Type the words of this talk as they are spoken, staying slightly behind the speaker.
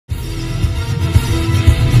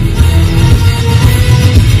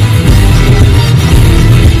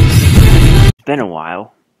It's been a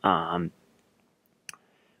while. Um,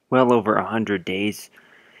 well over 100 days.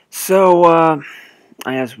 So, I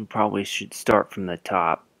guess we probably should start from the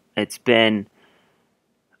top. It's been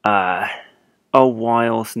uh, a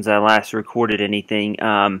while since I last recorded anything.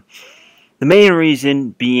 The main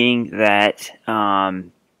reason being that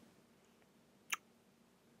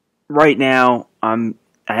right now I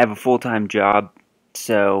have a full-time job,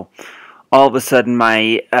 so all of a sudden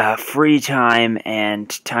my free time and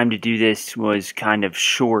time to do this was kind of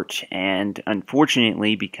short, and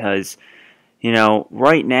unfortunately, because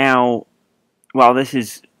right now, while this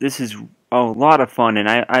is a lot of fun, and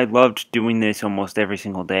I loved doing this almost every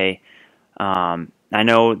single day. I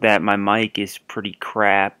know that my mic is pretty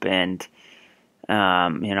crap, and I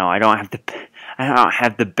don't have the I don't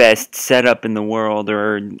have the best setup in the world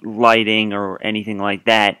or lighting or anything like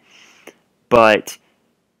that, but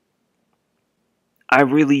I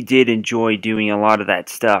really did enjoy doing a lot of that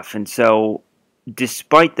stuff, and so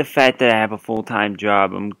despite the fact that I have a full-time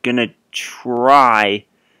job, I'm gonna try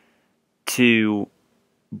to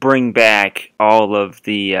bring back all of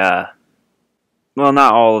the, well,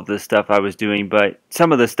 not all of the stuff I was doing, but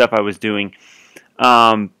some of the stuff I was doing.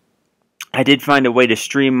 Um, I did find a way to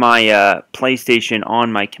stream my PlayStation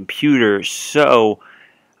on my computer, so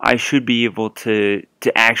I should be able to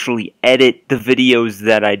actually edit the videos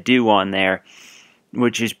that I do on there,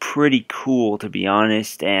 which is pretty cool, to be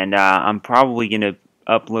honest. And I'm probably going to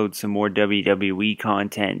upload some more WWE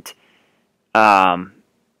content. Um,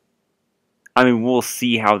 I mean, we'll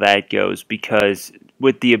see how that goes, because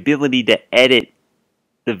with the ability to edit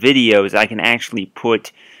the videos, I can actually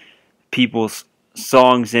put people's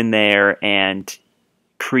songs in there, and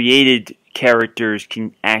created characters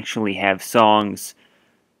can actually have songs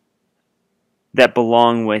that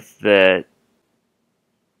belong with who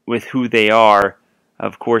they are.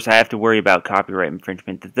 Of course, I have to worry about copyright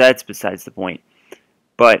infringement. That's besides the point.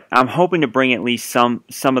 But I'm hoping to bring at least some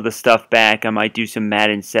of the stuff back. I might do some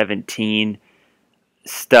Madden 17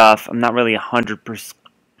 stuff. I'm not really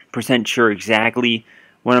 100% sure exactly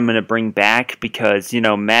what I'm going to bring back, because,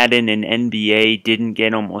 Madden and NBA didn't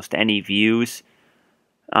get almost any views.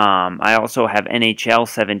 I also have NHL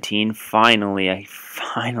 17. I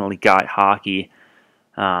finally got hockey,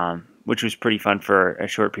 which was pretty fun for a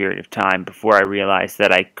short period of time before I realized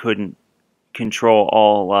that I couldn't control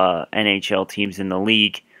all NHL teams in the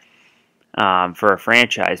league for a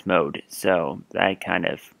franchise mode. So that kind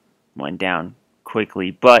of went down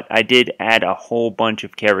quickly. But I did add a whole bunch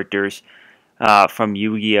of characters from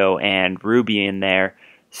Yu-Gi-Oh! And Ruby in there.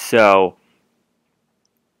 So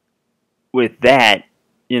with that,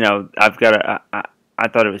 I've got I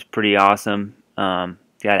thought it was pretty awesome.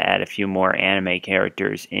 Got to add a few more anime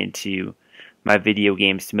characters into my video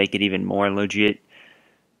games to make it even more legit.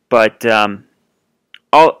 But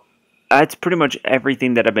all that's pretty much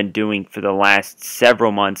everything that I've been doing for the last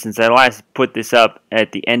several months since I last put this up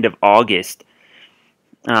at the end of August.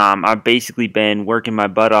 I've basically been working my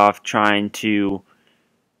butt off trying to,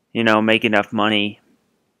 make enough money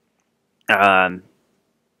to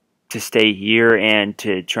stay here and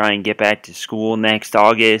to try and get back to school next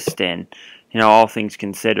August, and, all things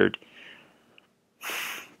considered.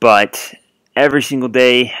 But every single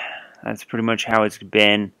day, that's pretty much how it's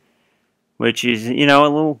been, which is, a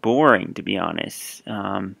little boring, to be honest.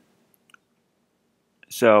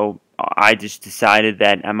 So I just decided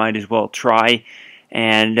that I might as well try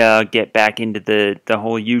and get back into the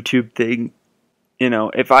whole YouTube thing.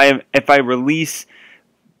 If I release,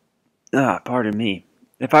 pardon me,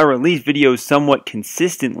 if I release videos somewhat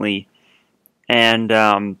consistently, and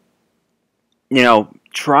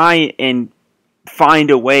try and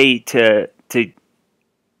find a way to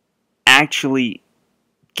actually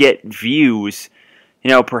get views,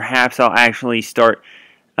 perhaps I'll actually start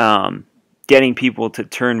getting people to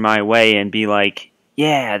turn my way and be like,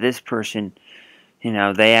 yeah, this person,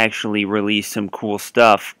 they actually release some cool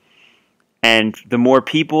stuff. And the more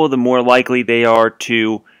people, the more likely they are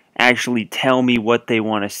to actually tell me what they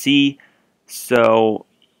want to see. So,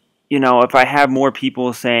 if I have more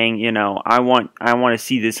people saying, I want to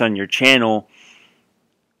see this on your channel,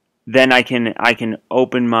 then I can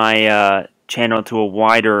open my channel to a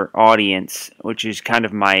wider audience, which is kind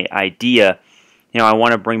of my idea. I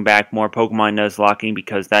want to bring back more Pokemon Nuzlocking,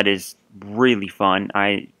 because that is really fun.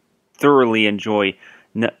 I thoroughly enjoy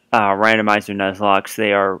randomizer Nuzlocks.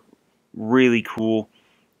 They are really cool.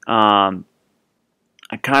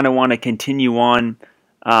 I kind of want to continue on.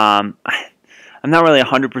 I'm not really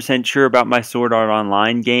 100% sure about my Sword Art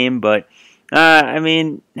Online game, but I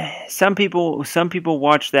mean, some people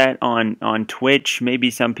watch that on Twitch. Maybe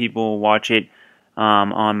some people watch it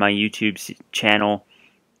on my YouTube channel.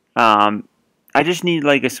 I just need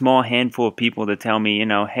like a small handful of people to tell me,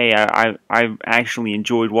 hey, I actually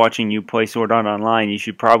enjoyed watching you play Sword Art Online. You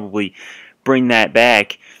should probably bring that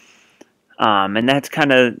back. And that's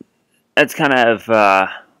kind of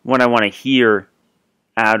what I want to hear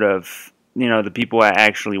out of the people that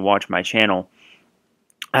actually watch my channel.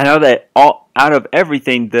 I know that out of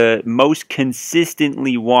everything, the most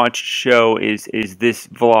consistently watched show is this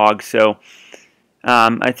vlog. So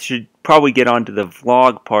I should probably get onto the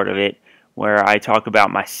vlog part of it, where I talk about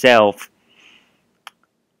myself,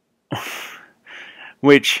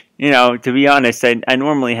 which, to be honest, I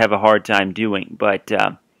normally have a hard time doing. But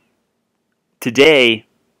today,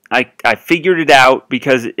 I figured it out,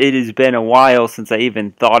 because it has been a while since I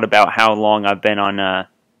even thought about how long I've been on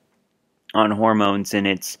hormones, and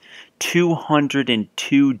it's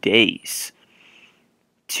 202 days.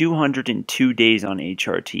 202 days on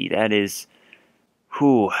HRT. That is,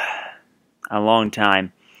 a long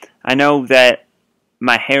time. I know that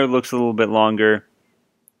my hair looks a little bit longer,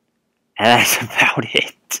 and that's about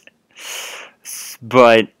it.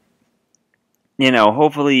 But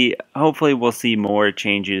hopefully we'll see more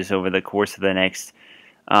changes over the course of the next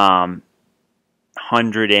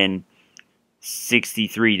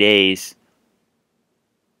 163 days.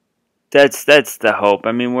 That's the hope.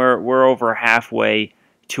 I mean, we're over halfway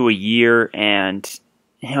to a year, and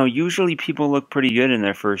usually people look pretty good in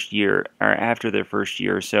their first year or after their first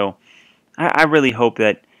year. So I really hope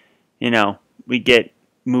that we get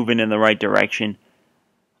moving in the right direction.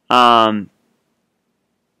 I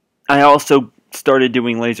also started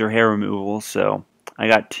doing laser hair removal, so I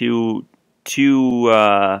got two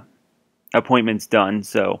appointments done.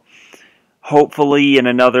 So hopefully in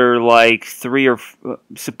another like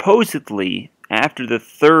supposedly after the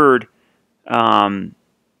third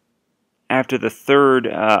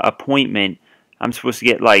appointment, I'm supposed to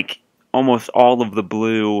get like almost all of the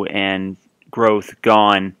blue and growth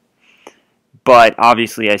gone. But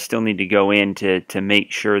obviously I still need to go in to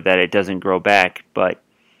make sure that it doesn't grow back. But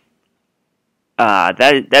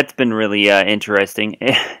that's been really interesting.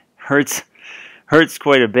 It hurts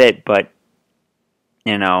quite a bit, but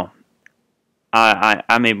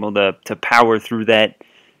I'm able to power through that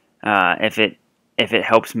if it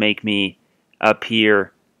helps make me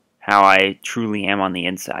appear how I truly am on the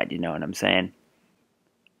inside. You know what I'm saying?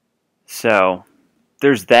 So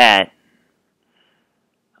there's that.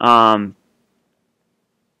 I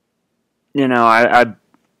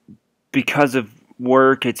because of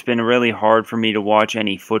work, it's been really hard for me to watch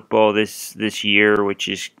any football this year, which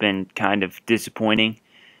has been kind of disappointing,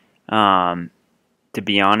 to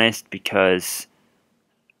be honest, because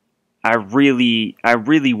I really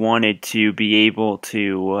wanted to be able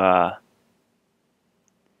to.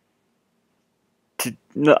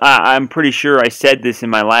 I'm pretty sure I said this in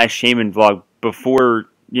my last Shaymin vlog before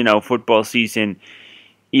football season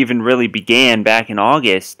even really began back in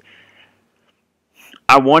August.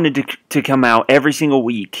 I wanted to come out every single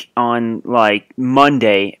week on like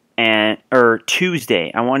Monday or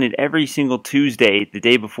Tuesday. I wanted every single Tuesday, the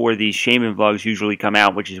day before these Shaymin vlogs usually come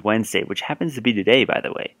out, which is Wednesday, which happens to be today, by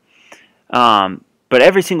the way. But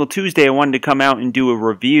every single Tuesday, I wanted to come out and do a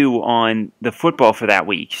review on the football for that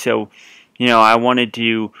week. So, I wanted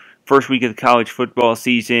to, first week of the college football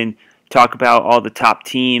season, talk about all the top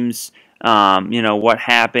teams, what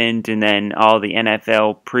happened, and then all the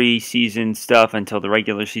NFL preseason stuff until the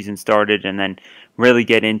regular season started, and then really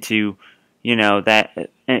get into,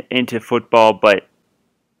 into football. But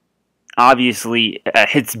obviously,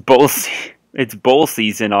 it's bowl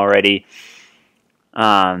season already.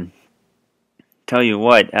 Tell you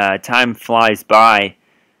what, time flies by,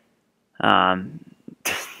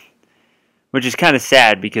 which is kind of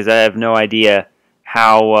sad, because I have no idea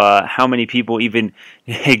how many people even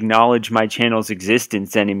acknowledge my channel's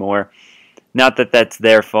existence anymore. Not that that's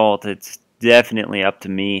their fault. It's definitely up to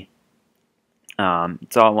me.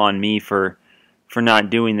 It's all on me for not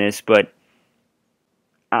doing this. But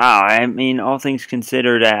I mean, all things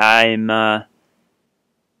considered, I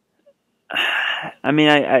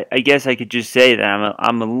guess I could just say that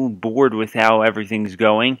I'm a little bored with how everything's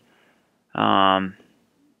going.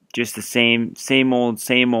 Just the same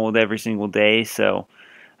old every single day. So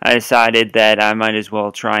I decided that I might as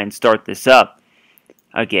well try and start this up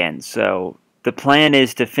again. So the plan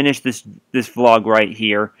is to finish this vlog right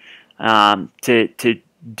here, to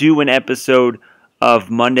do an episode of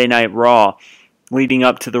Monday Night Raw leading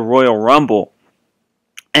up to the Royal Rumble,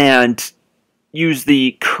 and use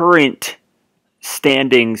the current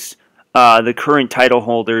standings, the current title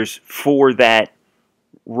holders for that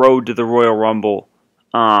road to the Royal Rumble,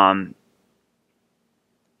 and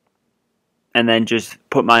then just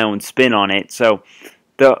put my own spin on it. So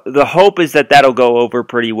the hope is that that'll go over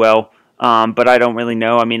pretty well, but I don't really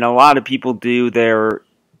know. I mean, a lot of people do their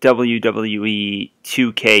WWE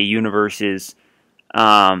 2K universes.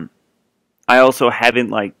 I also haven't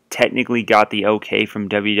like technically got the okay from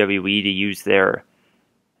WWE to use their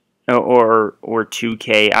or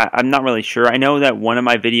 2K. I'm not really sure. I know that one of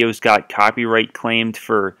my videos got copyright claimed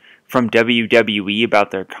from WWE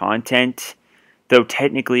about their content, though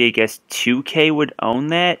technically I guess 2K would own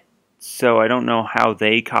that. So I don't know how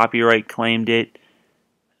they copyright claimed it.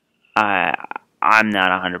 I'm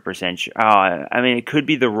not 100% sure. I mean, it could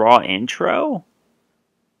be the Raw intro.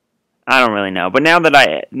 I don't really know. But now that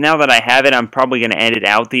I have it, I'm probably going to edit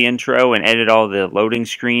out the intro and edit all the loading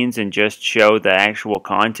screens and just show the actual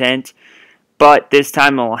content. But this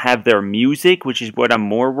time I'll have their music, which is what I'm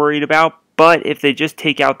more worried about. But if they just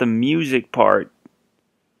take out the music part,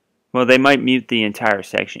 well, they might mute the entire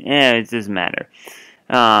section. It doesn't matter.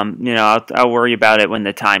 I'll worry about it when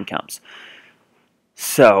the time comes.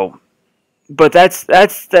 So, but that's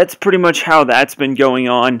pretty much how that's been going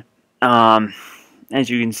on. As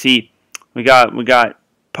you can see, we got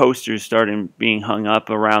posters starting being hung up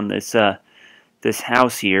around this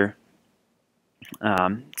house here.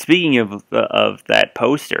 Speaking of that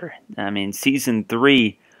poster, I mean, season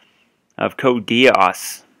 3 of Code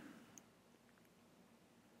Geass.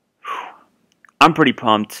 I'm pretty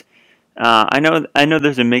pumped. I know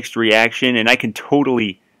there's a mixed reaction, and I can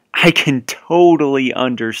totally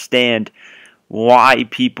understand why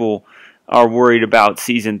people are worried about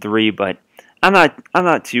season 3, but I'm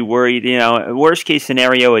not too worried. You know, worst case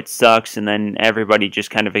scenario, it sucks, and then everybody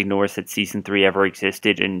just kind of ignores that season 3 ever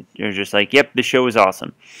existed, and you're just like, yep, the show is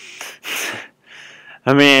awesome.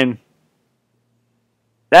 I mean,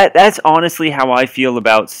 that's honestly how I feel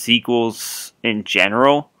about sequels in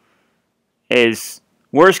general. Is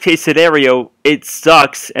worst case scenario, it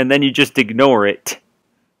sucks, and then you just ignore it.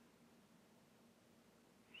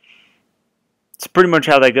 It's pretty much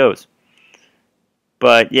how that goes.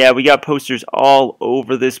 But yeah, we got posters all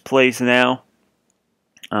over this place now.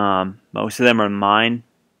 Most of them are mine,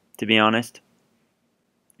 to be honest,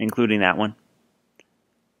 including that one.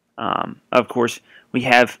 Of course, we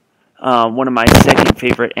have one of my second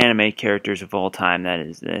favorite anime characters of all time. That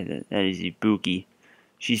is Ibuki.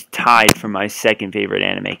 She's tied for my second favorite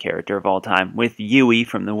anime character of all time with Yui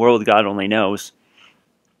from The World God Only Knows.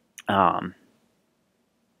 Yeah.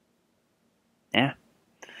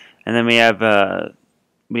 And then we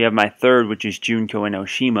have my third, which is Junko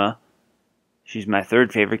Enoshima. She's my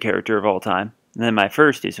third favorite character of all time. And then my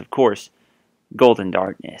first is, of course, Golden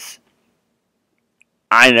Darkness.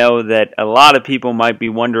 I know that a lot of people might be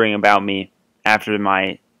wondering about me after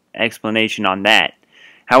my explanation on that.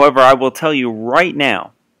 However, I will tell you right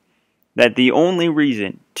now that the only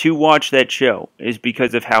reason to watch that show is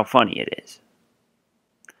because of how funny it is.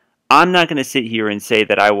 I'm not going to sit here and say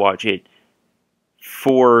that I watch it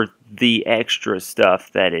for the extra stuff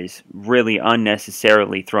that is really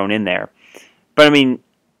unnecessarily thrown in there. But I mean,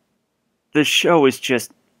 the show is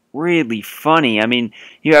just really funny. I mean,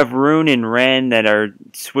 you have Rune and Ren that are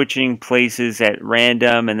switching places at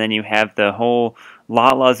random, and then you have the whole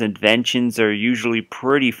Lala's inventions are usually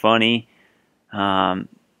pretty funny. I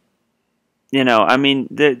mean,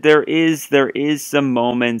 there is some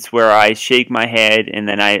moments where I shake my head and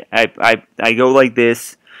then I go like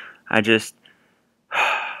this. I just,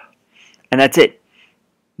 and that's it.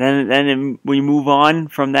 Then we move on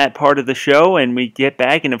from that part of the show and we get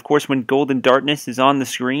back. And of course, when Golden Darkness is on the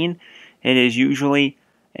screen, it is usually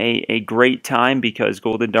a great time because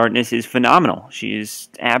Golden Darkness is phenomenal. She is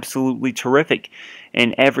absolutely terrific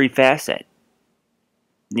in every facet.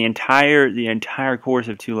 The entire course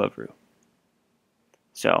of To Love Ru.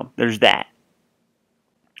 So there's that.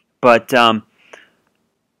 But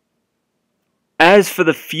as for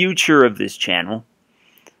the future of this channel,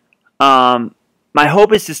 my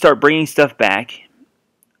hope is to start bringing stuff back,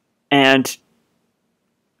 and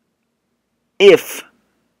if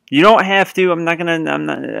you don't have to,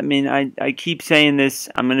 I keep saying this,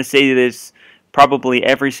 I'm gonna say this probably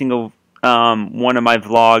every single one of my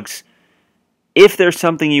vlogs. If there's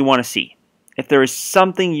something you want to see, if there is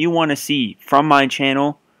something you want to see from my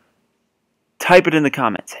channel, type it in the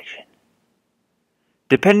comment section.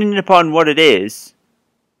 Depending upon what it is,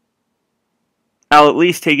 I'll at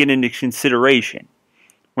least take it into consideration.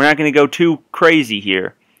 We're not going to go too crazy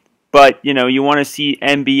here. But, you want to see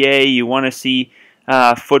NBA, you want to see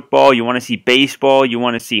football, you want to see baseball, you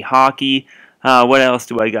want to see hockey. What else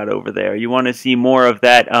do I got over there? You want to see more of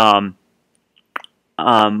that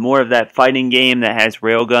fighting game that has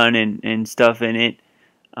railgun and stuff in it.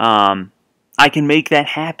 I can make that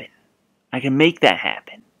happen.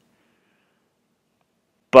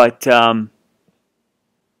 But I'm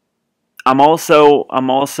also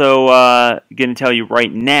going to tell you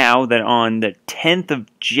right now that on the 10th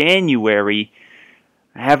of January,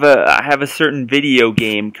 I have a certain video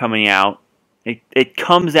game coming out. It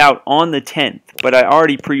comes out on the 10th, but I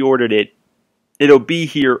already pre-ordered it. It'll be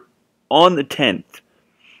here on the 10th.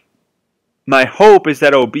 My hope is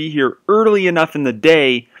that it'll be here early enough in the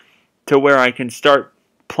day to where I can start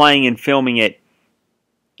playing and filming it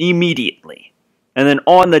immediately. And then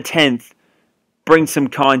on the 10th, bring some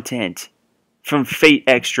content from Fate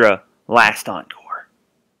Extra Last Encore.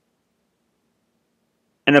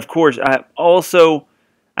 And of course, I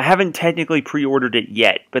haven't technically pre-ordered it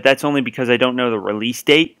yet, but that's only because I don't know the release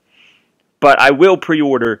date. But I will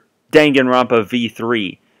pre-order Danganronpa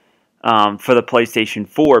V3 for the PlayStation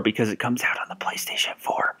 4 because it comes out on the PlayStation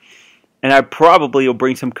 4. And I probably will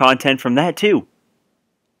bring some content from that too,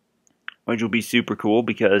 which will be super cool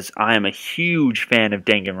because I am a huge fan of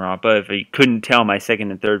Danganronpa. If you couldn't tell, my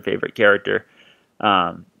second and third favorite character,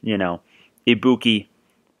 Ibuki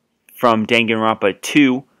from Danganronpa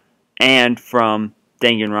 2 and from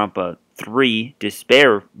Danganronpa 3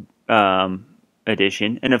 Despair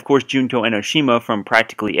edition, and of course Junko Enoshima from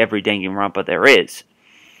practically every Danganronpa there is.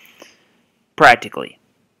 Practically.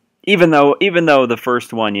 Even though the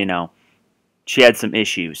first one, she had some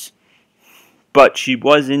issues. But she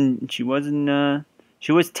was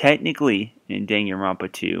technically in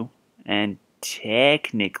Danganronpa 2 and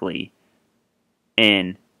technically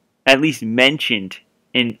in, at least mentioned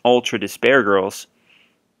in Ultra Despair Girls,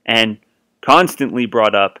 and constantly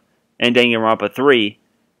brought up in Danganronpa 3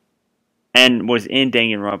 and was in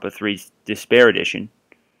Danganronpa 3's Despair Edition.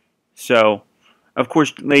 So, of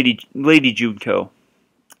course, Lady Junko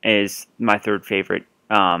is my third favorite.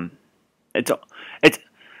 It's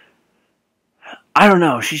I don't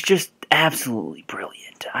know, she's just absolutely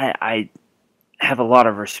brilliant. I have a lot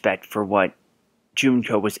of respect for what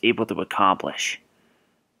Junko was able to accomplish.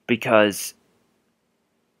 Because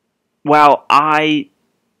while I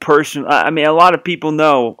mean, a lot of people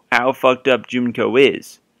know how fucked up Junko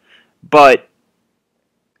is. But,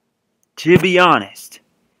 to be honest,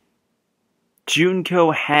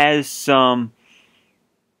 Junko has some...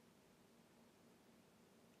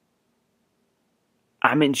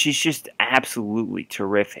 I mean, she's just absolutely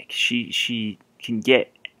terrific. She can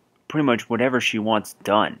get pretty much whatever she wants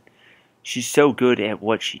done. She's so good at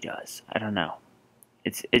what she does. I don't know.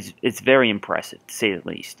 It's very impressive, to say the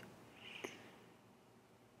least.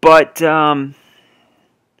 But, to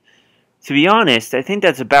be honest, I think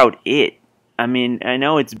that's about it. I mean, I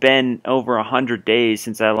know it's been over 100 days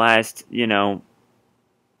since I last,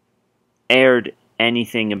 aired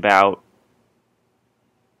anything about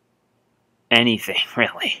anything,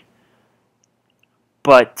 really.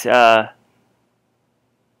 But, I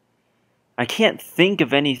can't think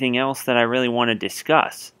of anything else that I really want to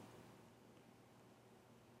discuss.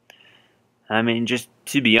 I mean, just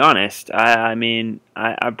to be honest, I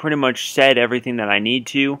pretty much said everything that I need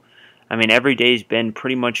to. I mean, every day's been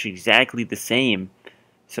pretty much exactly the same.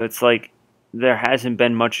 So it's like, there hasn't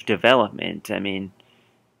been much development. I mean,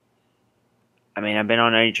 I've been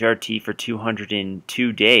on HRT for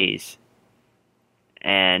 202 days.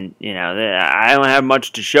 And, I don't have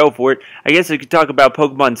much to show for it. I guess I could talk about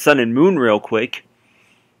Pokemon Sun and Moon real quick.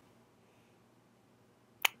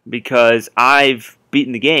 Because I've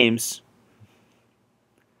beaten the games.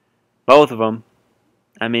 Both of them.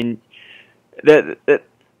 I mean,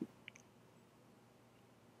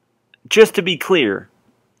 just to be clear,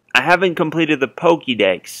 I haven't completed the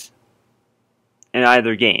Pokédex in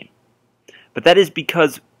either game. But that is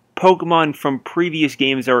because Pokemon from previous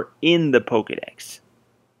games are in the Pokédex.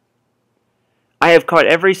 I have caught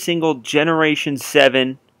every single Generation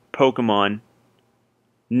 7 Pokemon,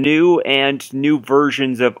 new and new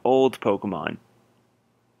versions of old Pokemon,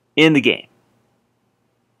 in the game.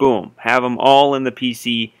 Boom. Have them all in the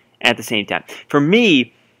PC at the same time. For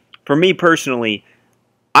me personally,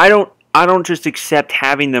 I don't just accept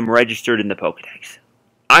having them registered in the Pokédex.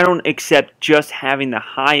 I don't accept just having the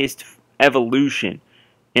highest evolution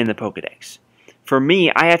in the Pokédex. For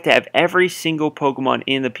me, I have to have every single Pokemon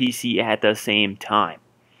in the PC at the same time,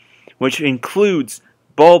 which includes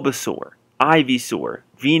Bulbasaur, Ivysaur,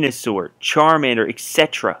 Venusaur, Charmander,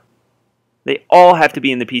 etc. They all have to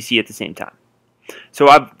be in the PC at the same time. So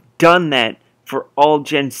I've done that for all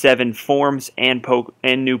Gen 7 forms and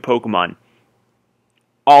new Pokemon.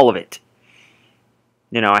 All of it.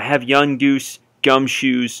 I have Yungoos,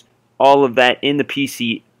 Gumshoos, all of that in the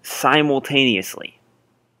PC simultaneously.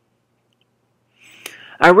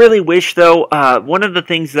 I really wish, though, one of the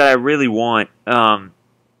things that I really want,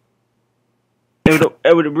 it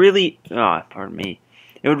would really, pardon me,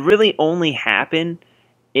 It would really only happen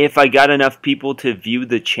if I got enough people to view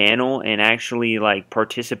the channel and actually like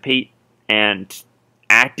participate and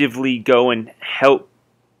actively go and help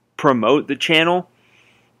promote the channel.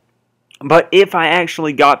 But if I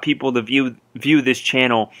actually got people to view this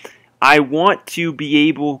channel, I want to be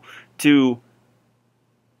able to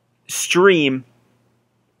stream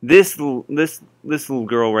this little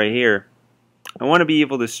girl right here. I want to be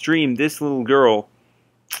able to stream this little girl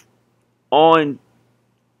on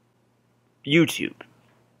YouTube,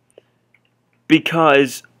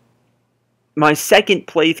 because my second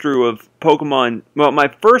playthrough of Pokemon, well, my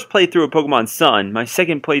first playthrough of Pokemon Sun, my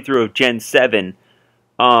second playthrough of Gen 7,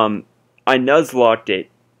 I Nuzlocked it,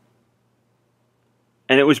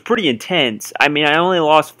 and it was pretty intense. I mean, I only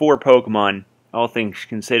lost 4 Pokemon, all things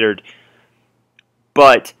considered,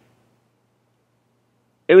 but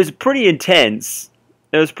it was pretty intense.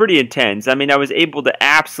 It was pretty intense. I mean, I was able to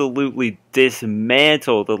absolutely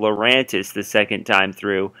dismantle the Lurantis the second time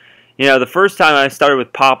through. You know, the first time I started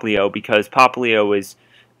with Poplio, because Poplio is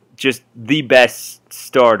just the best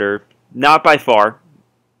starter, not by far.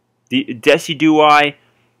 The Decidueye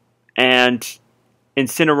and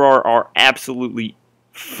Incineroar are absolutely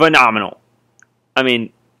phenomenal. I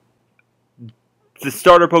mean, the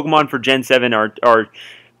starter Pokemon for Gen 7 are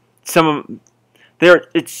some of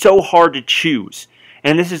it's so hard to choose.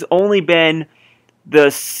 And this has only been the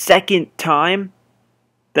second time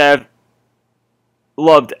that I've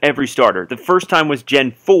loved every starter. The first time was Gen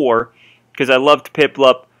 4, because I loved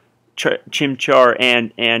Piplup, Chimchar,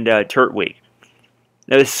 and Turtwig.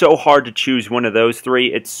 It is so hard to choose one of those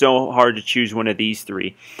 3. It's so hard to choose one of these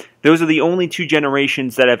 3. Those are the only 2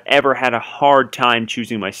 generations that I've ever had a hard time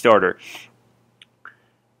choosing my starter.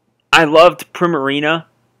 I loved Primarina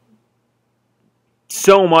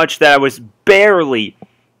so much that I was barely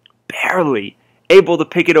able to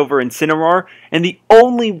pick it over Incineroar, and the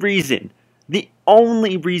only reason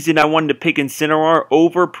I wanted to pick Incineroar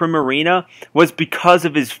over Primarina was because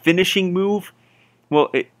of his finishing move. Well,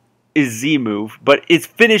 it is Z move, but its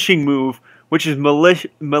finishing move, which is Malicious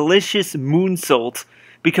Moonsault,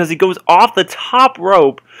 because he goes off the top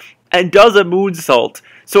rope and does a moonsault.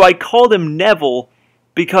 So I called him Neville,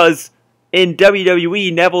 because in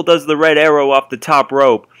WWE, Neville does the red arrow off the top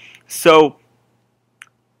rope. So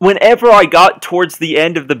whenever I got towards the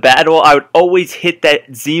end of the battle, I would always hit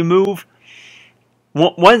that Z move.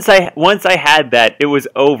 Once I had that, it was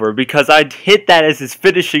over, because I'd hit that as his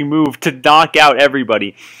finishing move to knock out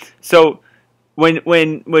everybody. So when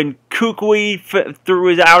Kukui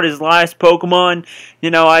threw out his last Pokemon, you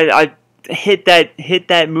know, I hit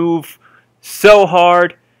that move so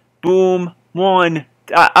hard, boom, won.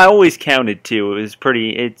 I always counted 2. It was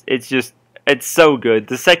pretty. It's so good.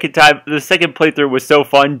 The second playthrough was so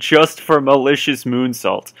fun just for Malicious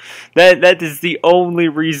Moonsault. That is the only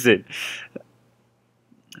reason.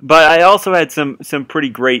 But I also had some pretty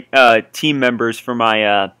great team members for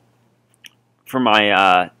my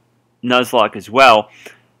Nuzlocke as well.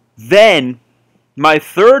 Then my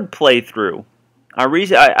third playthrough,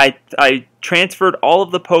 I transferred all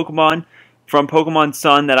of the Pokemon from Pokemon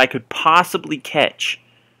Sun that I could possibly catch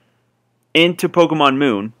into Pokemon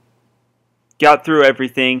Moon. Got through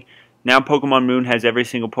everything. Now Pokemon Moon has every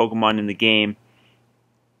single Pokemon in the game,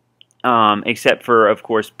 except for, of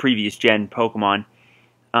course, previous gen Pokemon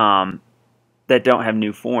that don't have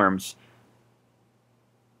new forms.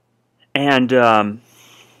 And I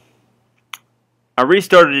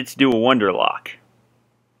restarted it to do a Wonderlock,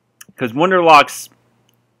 because Wonderlocks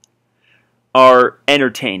are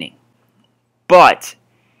entertaining. But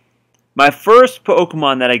my first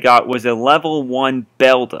Pokemon that I got was a level 1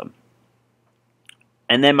 Beldum.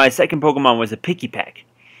 And then my second Pokemon was a Pikipek.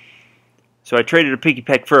 So I traded a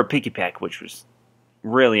Pikipek for a Pikipek, which was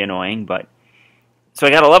really annoying. So I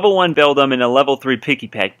got a level 1 Beldum and a level 3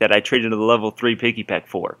 Pikipek that I traded a level 3 Pikipek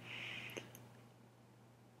for.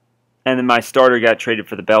 And then my starter got traded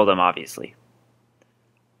for the Beldum, obviously.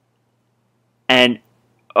 And,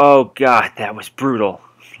 oh god, that was brutal.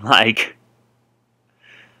 Like,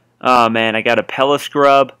 oh man, I got a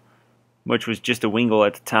Pelascrub, which was just a Wingull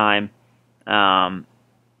at the time.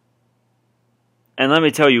 And let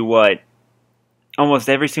me tell you what, almost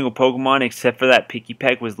every single Pokemon except for that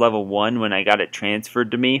Pikipek was level 1 when I got it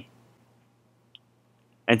transferred to me.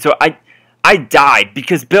 And so I died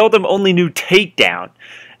because Beldum only knew Takedown.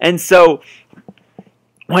 And so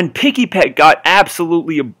when Pikipek got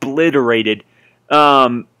absolutely obliterated,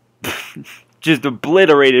 just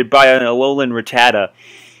obliterated by an Alolan Rattata,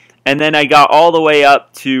 and then I got all the way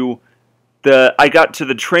up to I got to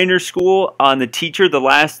the trainer school on the teacher,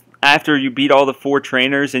 after you beat all the 4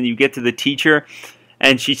 trainers and you get to the teacher,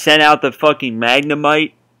 and she sent out the fucking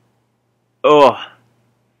Magnemite. Oh,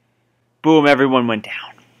 boom! Everyone went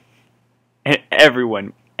down. And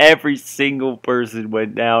every single person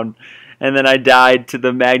went down, and then I died to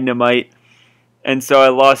the Magnemite, and so I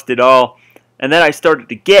lost it all. And then I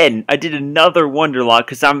started again. I did another Wonderlock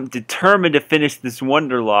because I'm determined to finish this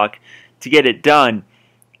Wonderlock to get it done.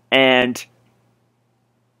 And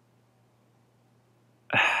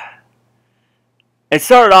it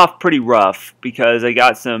started off pretty rough because I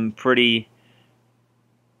got some pretty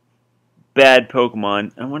bad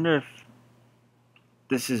Pokemon. I wonder if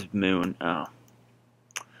this is Moon. Oh.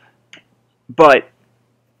 But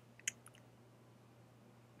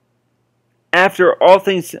after all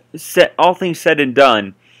things said and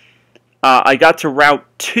done, I got to Route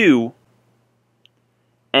 2,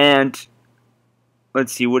 and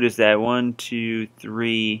let's see, what is that? 1, 2,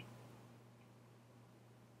 3.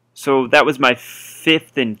 So that was my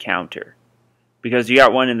 5th encounter, because you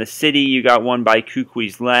got one in the city, you got one by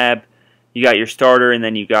Kukui's lab, you got your starter, and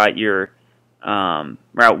then you got your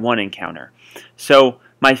Route 1 encounter. So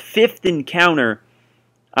my 5th encounter,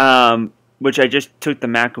 which I just took the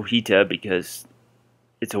Makuhita because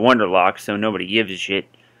it's a Wonderlock, so nobody gives a shit.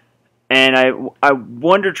 And I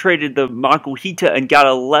Wonder Traded the Makuhita and got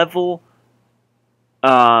a level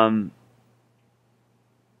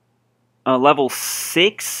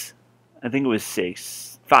 6. I think it was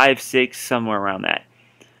 6, 5, 6, somewhere around that.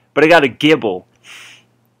 But I got a Gibble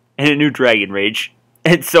and a new Dragon Rage,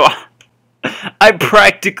 and so I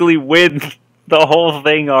practically win the whole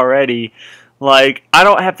thing already. Like, I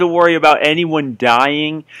don't have to worry about anyone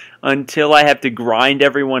dying until I have to grind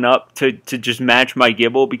everyone up to just match my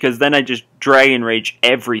Gibble, because then I just Dragon Rage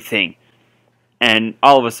everything. And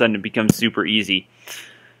all of a sudden it becomes super easy.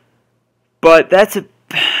 But that's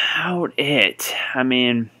about it. I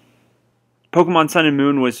mean, Pokemon Sun and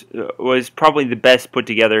Moon was probably the best put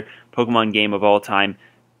together Pokemon game of all time.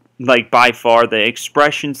 Like, by far, the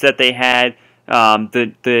expressions that they had,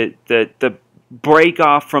 the break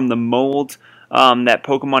off from the mold that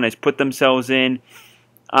Pokemon has put themselves in.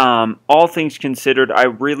 All things considered, I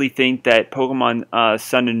really think that Pokemon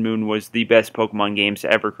Sun and Moon was the best Pokemon games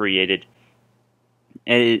ever created.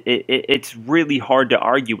 And it's really hard to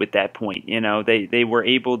argue with that point. You know, they were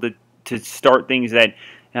able to start things that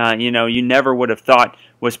you know, you never would have thought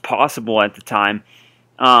was possible at the time.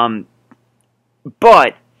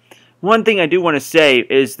 But one thing I do want to say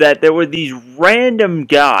is that there were these random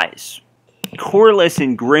guys, Corliss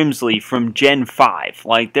and Grimsley from Gen 5,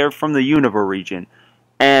 like they're from the Unova region,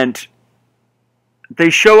 and they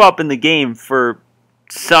show up in the game for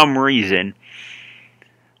some reason.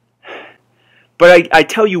 But I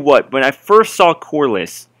tell you what, when I first saw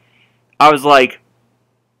Corliss, I was like,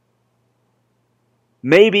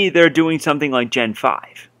 maybe they're doing something like Gen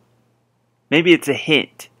 5. Maybe it's a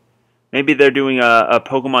hint. Maybe they're doing a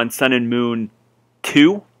Pokemon Sun and Moon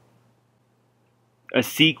 2? A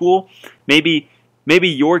sequel? Maybe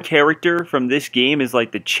your character from this game is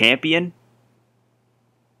like the champion,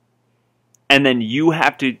 and then you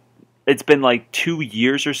have to, it's been like 2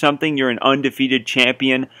 years or something, you're an undefeated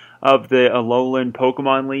champion of the Alolan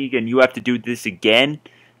Pokemon League, and you have to do this again.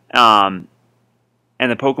 And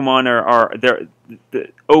the Pokemon are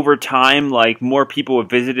over time, like, more people have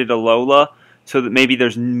visited Alola, so that maybe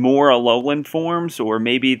there's more Alolan forms, or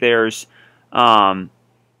maybe there's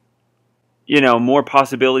you know, more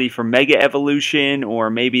possibility for Mega Evolution, or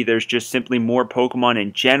maybe there's just simply more Pokemon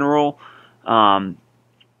in general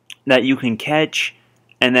that you can catch,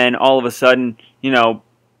 and then all of a sudden, you know,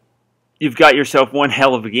 you've got yourself one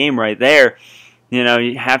hell of a game right there. You know,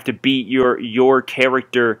 you have to beat your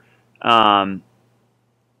character from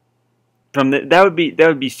the, that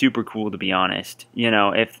would be super cool, to be honest. You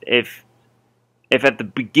know, if at the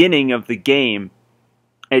beginning of the game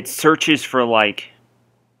it searches for, like,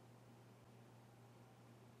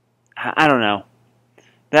 I don't know,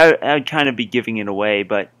 that would kind of be giving it away,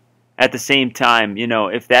 but at the same time, you know,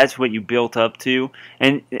 if that's what you built up to,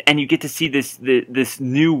 and you get to see this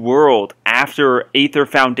new world after Aether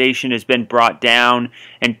Foundation has been brought down,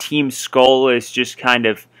 and Team Skull is just kind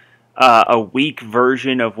of a weak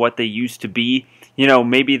version of what they used to be. You know,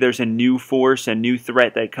 maybe there's a new force, a new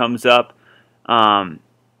threat that comes up. You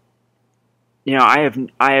know, I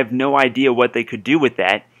have no idea what they could do with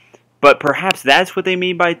that. But perhaps that's what they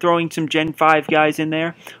mean by throwing some Gen 5 guys in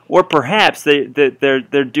there. Or perhaps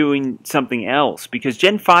they're doing something else. Because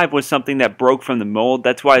Gen 5 was something that broke from the mold.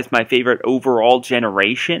 That's why it's my favorite overall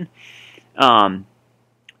generation.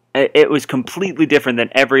 It was completely different than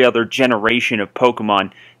every other generation of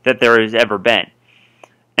Pokemon that there has ever been.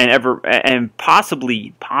 And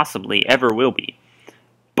possibly ever will be.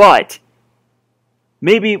 But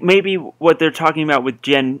maybe what they're talking about with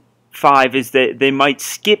Gen 5 is that they might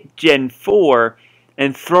skip Gen 4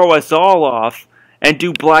 and throw us all off and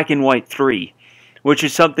do Black and White 3, which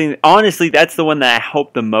is something, honestly, that's the one that I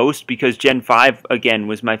hope the most, because Gen 5, again,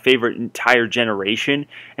 was my favorite entire generation,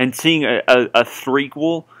 and seeing a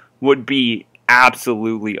threequel would be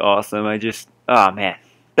absolutely awesome. Oh man,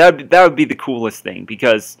 that would be the coolest thing,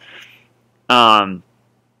 because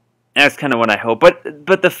that's kind of what I hope.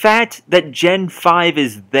 But the fact that Gen 5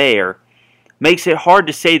 is there makes it hard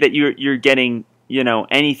to say that you're getting,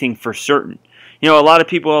 anything for certain. A lot of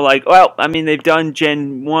people are like, well, I mean, they've done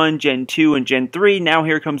Gen 1, Gen 2, and Gen 3. Now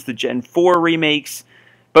here comes the Gen 4 remakes.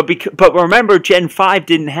 But remember, Gen 5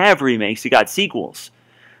 didn't have remakes. It got sequels.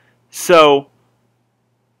 So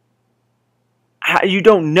you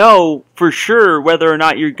don't know for sure whether or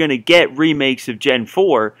not you're going to get remakes of Gen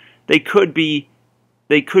 4. They could be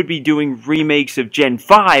doing remakes of Gen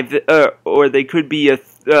 5, or they could be a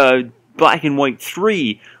Black and White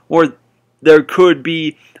 3, or there could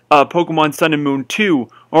be Pokemon Sun and Moon 2,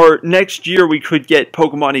 or next year we could get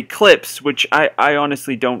Pokemon Eclipse, which I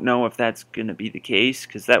honestly don't know if that's going to be the case,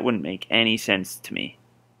 because that wouldn't make any sense to me.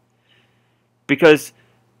 Because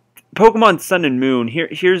Pokemon Sun and Moon,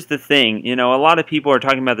 here's the thing, a lot of people are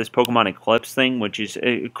talking about this Pokemon Eclipse thing, which is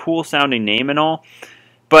a cool sounding name and all,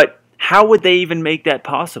 but how would they even make that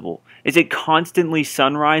possible? Is it constantly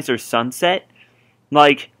sunrise or sunset?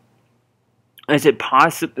 Like, is it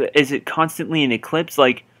constantly an eclipse?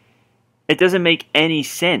 Like, it doesn't make any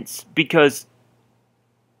sense, because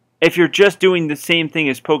if you're just doing the same thing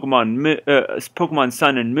as Pokemon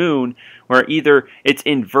Sun and Moon, where either it's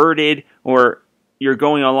inverted or you're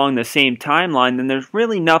going along the same timeline, then there's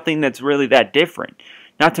really nothing that's really that different.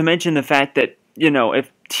 Not to mention the fact that,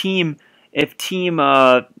 if Team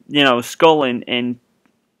Skull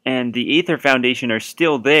and the Aether Foundation are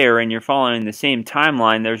still there and you're following the same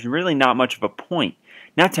timeline, there's really not much of a point.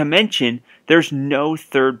 Not to mention, there's no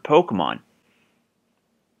third Pokemon.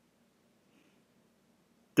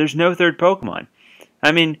 There's no third Pokemon.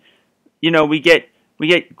 I mean, we get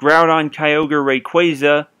Groudon, Kyogre,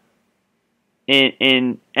 Rayquaza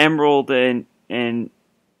in Emerald and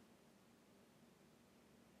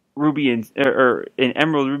Ruby or in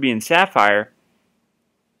Emerald, Ruby, and Sapphire,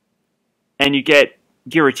 and you get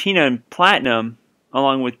Giratina and Platinum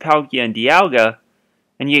along with Palkia and Dialga,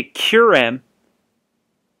 and you get Kyurem,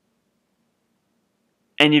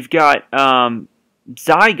 and you've got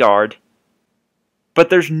Zygarde, but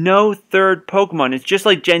there's no third Pokemon. It's just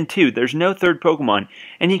like Gen 2. There's no third Pokemon.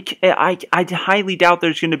 And I highly doubt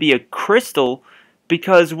there's going to be a Crystal,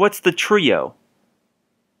 because what's the trio?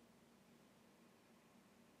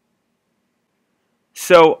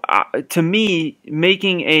 So, to me,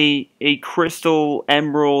 making a Crystal,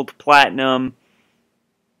 Emerald, Platinum,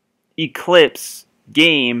 Eclipse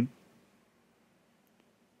game,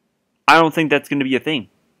 I don't think that's going to be a thing.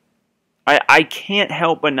 I can't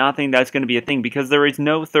help but not think that's going to be a thing, because there is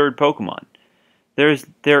no third Pokemon. There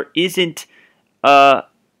isn't a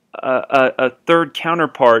third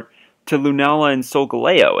counterpart to Lunala and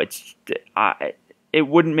Solgaleo. It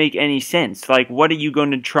wouldn't make any sense. Like, what are you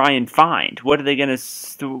going to try and find? What are they going to?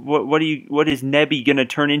 What is Nebby going to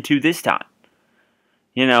turn into this time?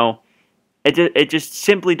 It just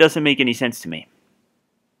simply doesn't make any sense to me.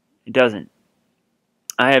 It doesn't.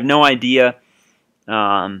 I have no idea.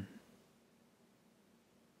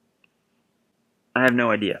 I have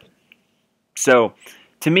no idea. So,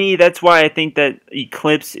 to me, that's why I think that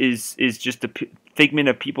Eclipse is just a figment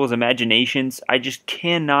of people's imaginations. I just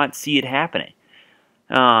cannot see it happening.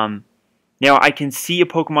 Now, I can see a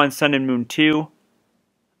Pokemon Sun and Moon 2.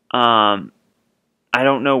 I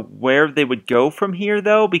don't know where they would go from here,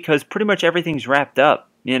 though, because pretty much everything's wrapped up.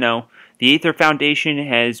 The Aether Foundation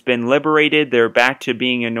has been liberated. They're back to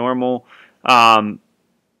being a normal,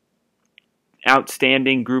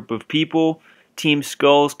 outstanding group of people. Team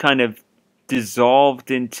Skull's kind of dissolved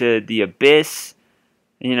into the abyss.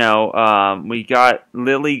 We got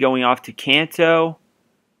Lily going off to Kanto.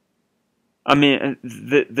 I mean,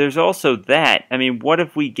 there's also that. I mean, what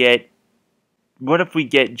if we get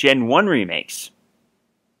Gen 1 remakes?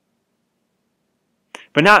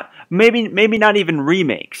 But maybe not even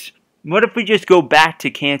remakes. What if we just go back to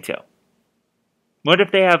Kanto? What if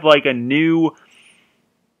they have like a new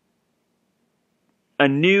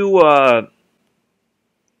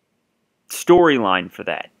storyline for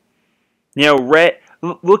that?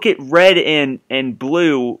 Look at Red and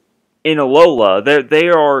Blue in Alola. They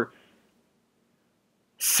are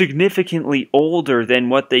significantly older than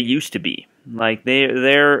what they used to be. Like,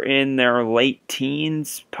 they're in their late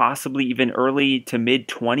teens, possibly even early to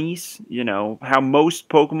mid-20s. How most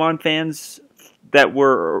Pokemon fans that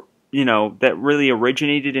were, that really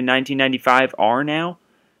originated in 1995 are now.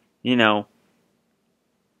 You know,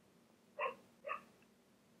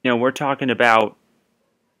 we're talking about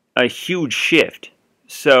a huge shift.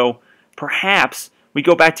 So perhaps we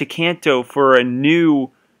go back to Kanto for a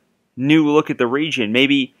new look at the region.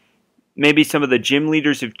 Maybe some of the gym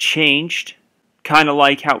leaders have changed, kind of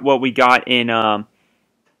like what we got in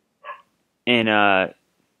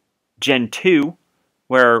Gen 2,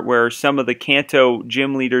 where some of the Kanto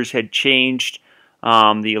gym leaders had changed.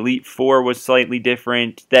 The Elite Four was slightly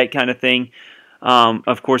different, that kind of thing.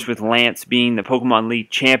 Of course, with Lance being the Pokemon League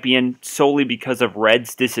champion solely because of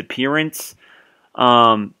Red's disappearance.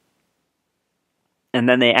 And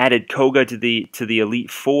then they added Koga to the Elite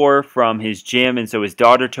Four from his gym, and so his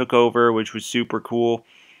daughter took over, which was super cool.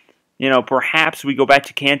 Perhaps we go back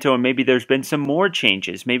to Kanto and maybe there's been some more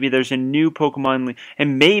changes. Maybe there's a new Pokemon League,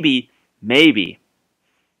 and maybe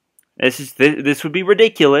this would be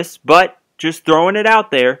ridiculous, but just throwing it out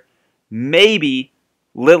there, maybe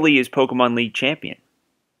Lily is Pokemon League champion.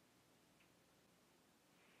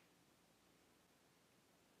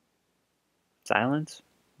 Silence?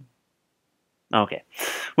 Okay.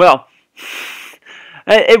 Well,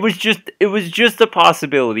 it was just a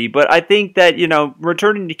possibility, but I think that,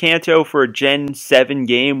 returning to Kanto for a Gen 7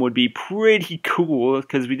 game would be pretty cool,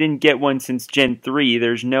 because we didn't get one since Gen 3.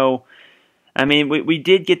 There's no... I mean, we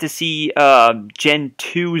did get to see Gen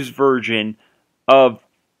 2's version of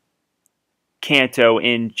Kanto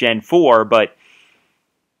in Gen 4, but,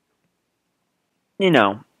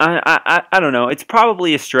 I don't know. It's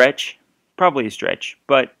probably a stretch. But,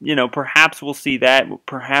 perhaps we'll see that.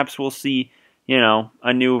 Perhaps we'll see,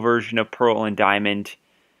 a new version of Pearl and Diamond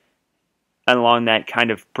along that kind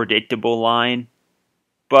of predictable line.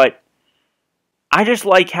 But I just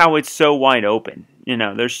like how it's so wide open.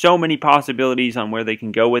 There's so many possibilities on where they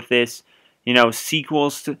can go with this.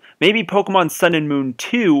 Sequels to... Maybe Pokemon Sun and Moon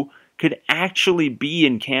 2 could actually be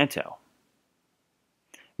in Kanto.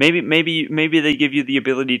 Maybe they give you the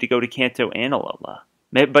ability to go to Kanto and Alola.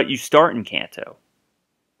 But you start in Kanto.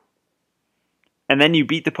 And then you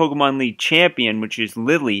beat the Pokemon League champion, which is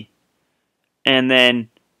Lily. And then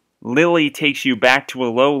Lily takes you back to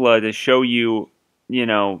Alola to show you,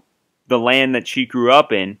 the land that she grew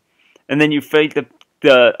up in. And then you fight the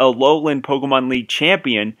Alolan Pokemon League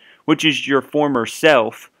champion, which is your former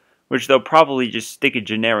self, which they'll probably just stick a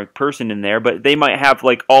generic person in there, but they might have,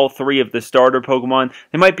 like, all three of the starter Pokemon.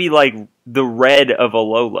 They might be, like, the Red of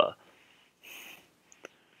Alola.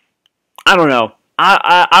 I don't know.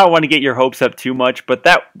 I don't want to get your hopes up too much, but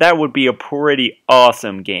that would be a pretty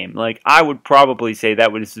awesome game. Like, I would probably say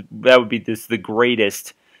that would be the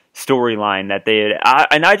greatest storyline that they had.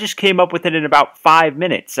 And I just came up with it in about 5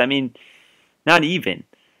 minutes. I mean, not even.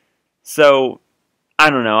 So,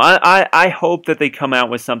 I don't know. I hope that they come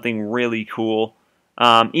out with something really cool.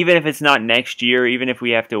 Even if it's not next year, even if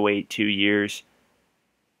we have to wait 2 years.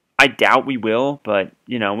 I doubt we will, but,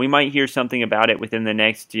 we might hear something about it within the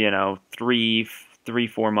next,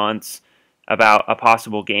 3-4 months about a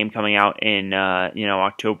possible game coming out in,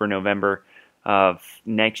 October, November of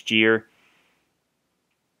next year.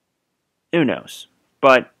 Who knows?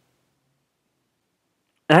 But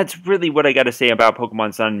that's really what I got to say about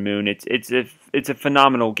Pokemon Sun and Moon. It's a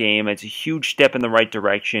phenomenal game. It's a huge step in the right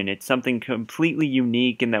direction. It's something completely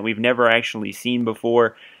unique and that we've never actually seen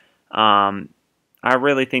before. I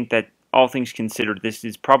really think that, all things considered, this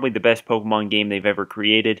is probably the best Pokemon game they've ever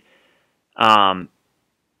created. So I'm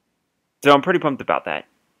pretty pumped about that.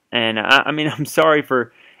 And I mean, I'm sorry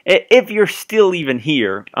for, if you're still even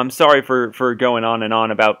here, I'm sorry for going on and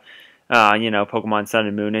on about, Pokemon Sun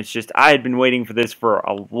and Moon. It's just, I had been waiting for this for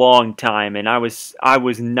a long time, and I was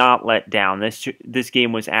not let down. This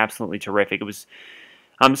game was absolutely terrific. It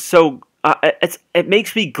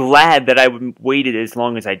makes me glad that I waited as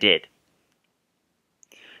long as I did.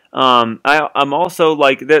 I'm also,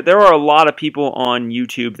 like, there are a lot of people on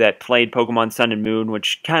YouTube that played Pokemon Sun and Moon,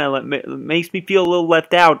 which kind of makes me feel a little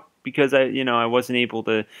left out, because I wasn't able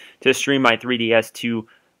to stream my 3DS to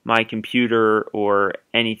my computer or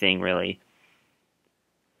anything really.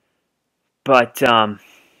 But I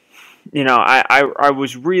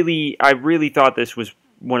really thought this was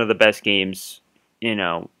one of the best games,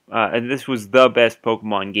 and this was the best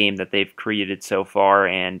Pokemon game that they've created so far,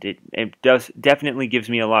 and it definitely gives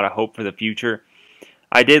me a lot of hope for the future.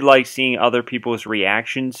 I did like seeing other people's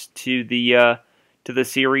reactions to the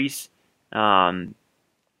series.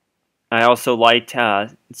 I also liked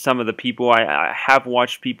some of the people. I have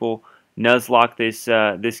watched people Nuzlocke this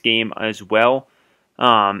game as well.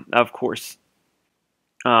 Of course,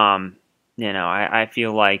 I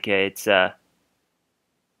feel like it's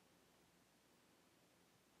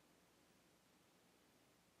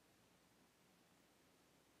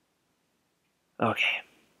Okay.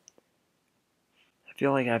 I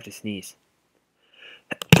feel like I have to sneeze.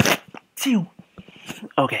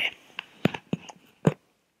 Okay.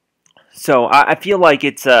 So I feel like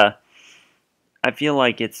it's I feel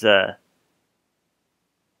like it's I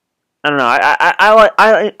don't know.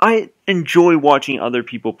 I enjoy watching other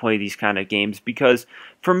people play these kind of games because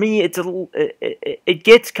for me it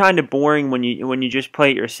gets kind of boring when you just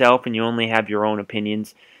play it yourself and you only have your own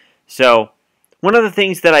opinions. So one of the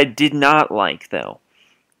things that I did not like though,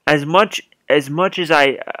 as much as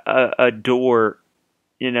I adore,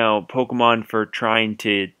 Pokemon for trying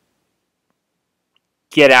to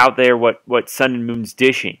get out there what Sun and Moon's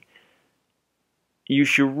dishing, you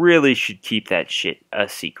should keep that shit a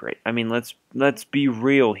secret. I mean, let's be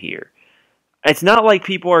real here. It's not like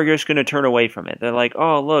people are just going to turn away from it. They're like,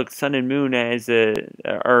 oh, look, Sun and Moon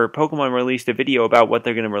or Pokemon released a video about what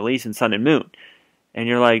they're going to release in Sun and Moon. And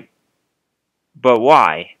you're like, but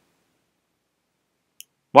why?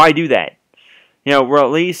 Why do that?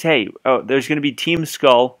 Release, hey, there's going to be Team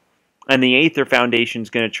Skull, and the Aether Foundation's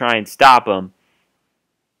going to try and stop them.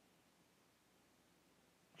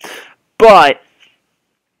 But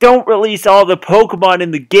don't release all the Pokemon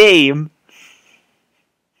in the game.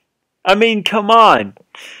 I mean, come on.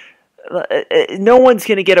 No one's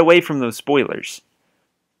going to get away from those spoilers.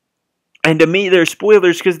 And to me, they're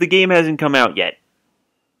spoilers because the game hasn't come out yet.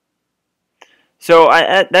 So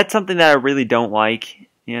that's something that I really don't like.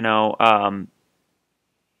 When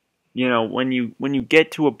you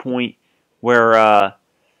get to a point where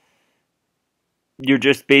you're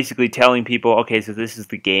just basically telling people, okay, so this is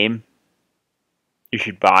the game. You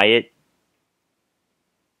should buy it.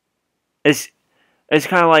 It's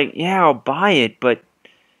kind of like, yeah, I'll buy it, but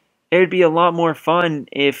it would be a lot more fun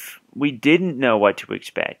if we didn't know what to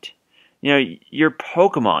expect. Your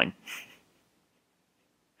Pokemon.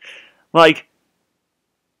 Like,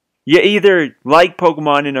 you either like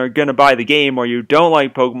Pokemon and are going to buy the game, or you don't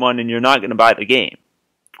like Pokemon and you're not going to buy the game.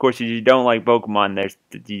 Of course, if you don't like Pokemon,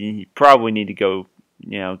 you probably need to go,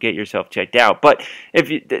 get yourself checked out. But if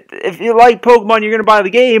you like Pokemon, you're going to buy the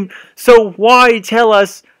game. So why tell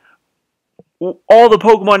us all the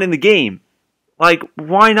Pokemon in the game? Like,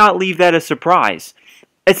 why not leave that a surprise?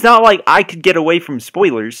 It's not like I could get away from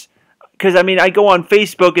spoilers. Because, I mean, I go on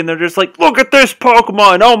Facebook and they're just like, look at this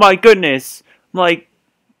Pokemon! Oh my goodness! I'm like,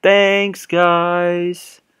 thanks,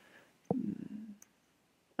 guys.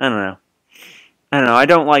 I don't know. I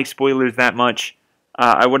don't like spoilers that much.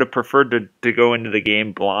 I would have preferred to go into the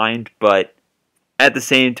game blind, but at the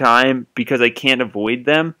same time, because I can't avoid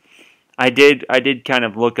them, I did kind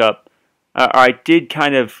of look up. I did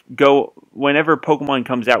kind of go whenever Pokemon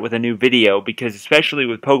comes out with a new video, because especially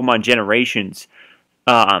with Pokemon Generations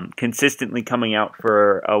consistently coming out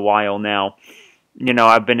for a while now,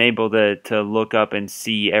 I've been able to look up and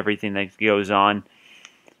see everything that goes on.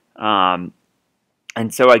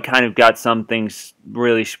 And so I kind of got some things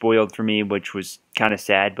really spoiled for me, which was kind of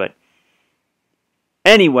sad. But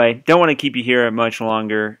anyway, don't want to keep you here much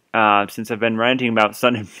longer since I've been ranting about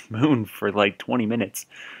Sun and Moon for like 20 minutes.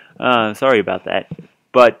 Sorry about that.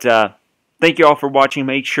 But thank you all for watching.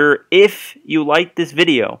 Make sure if you like this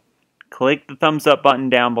video, click the thumbs up button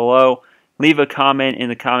down below. Leave a comment in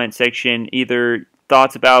the comment section, either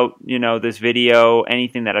thoughts about, this video,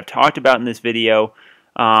 anything that I've talked about in this video,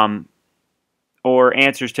 or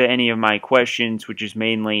answers to any of my questions, which is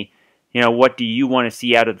mainly, what do you want to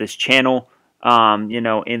see out of this channel,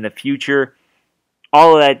 in the future.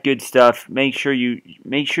 All of that good stuff. Make sure you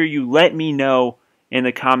let me know in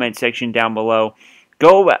the comment section down below.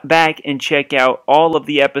 Go back and check out all of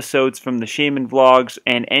the episodes from the Shaymin vlogs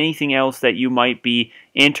and anything else that you might be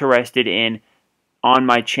interested in on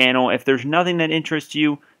my channel. If there's nothing that interests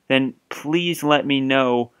you, then please let me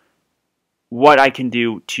know what I can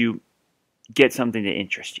do to get something to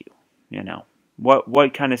interest you.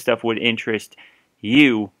 What kind of stuff would interest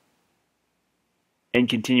you in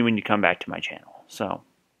continuing to come back to my channel. So,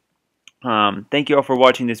 thank you all for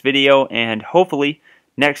watching this video, and hopefully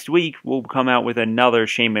next week we'll come out with another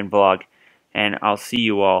Shaymin vlog, and I'll see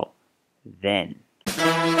you all then.